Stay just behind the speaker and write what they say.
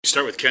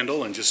Start with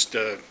Kendall and just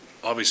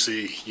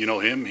obviously you know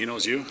him, he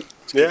knows you.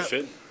 It's a good Yeah,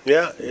 fit.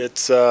 yeah.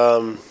 It's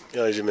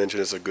as you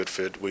mentioned, it's a good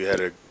fit. We had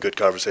a good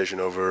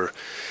conversation over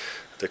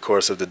the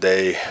course of the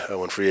day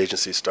when free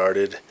agency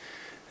started,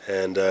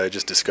 and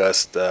just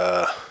discussed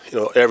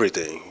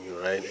everything,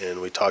 right?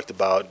 And we talked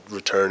about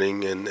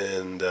returning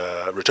and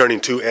returning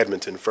to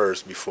Edmonton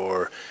first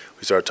before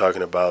we started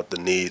talking about the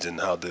needs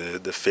and how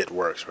the fit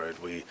works, right?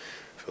 We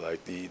feel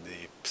like the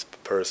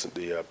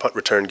punt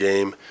return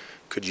game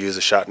could use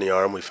a shot in the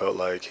arm. We felt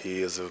like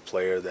he is a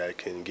player that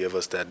can give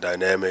us that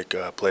dynamic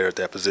player at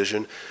that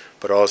position,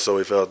 but also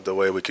we felt the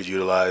way we could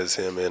utilize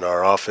him in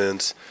our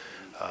offense,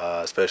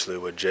 especially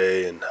with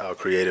Jay and how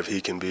creative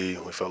he can be.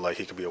 We felt like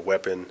he could be a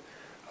weapon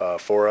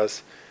for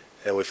us,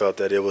 and we felt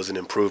that it was an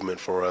improvement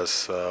for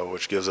us,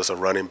 which gives us a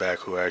running back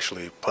who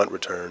actually punt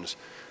returns,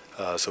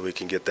 so we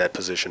can get that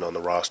position on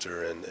the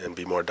roster and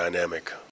be more dynamic.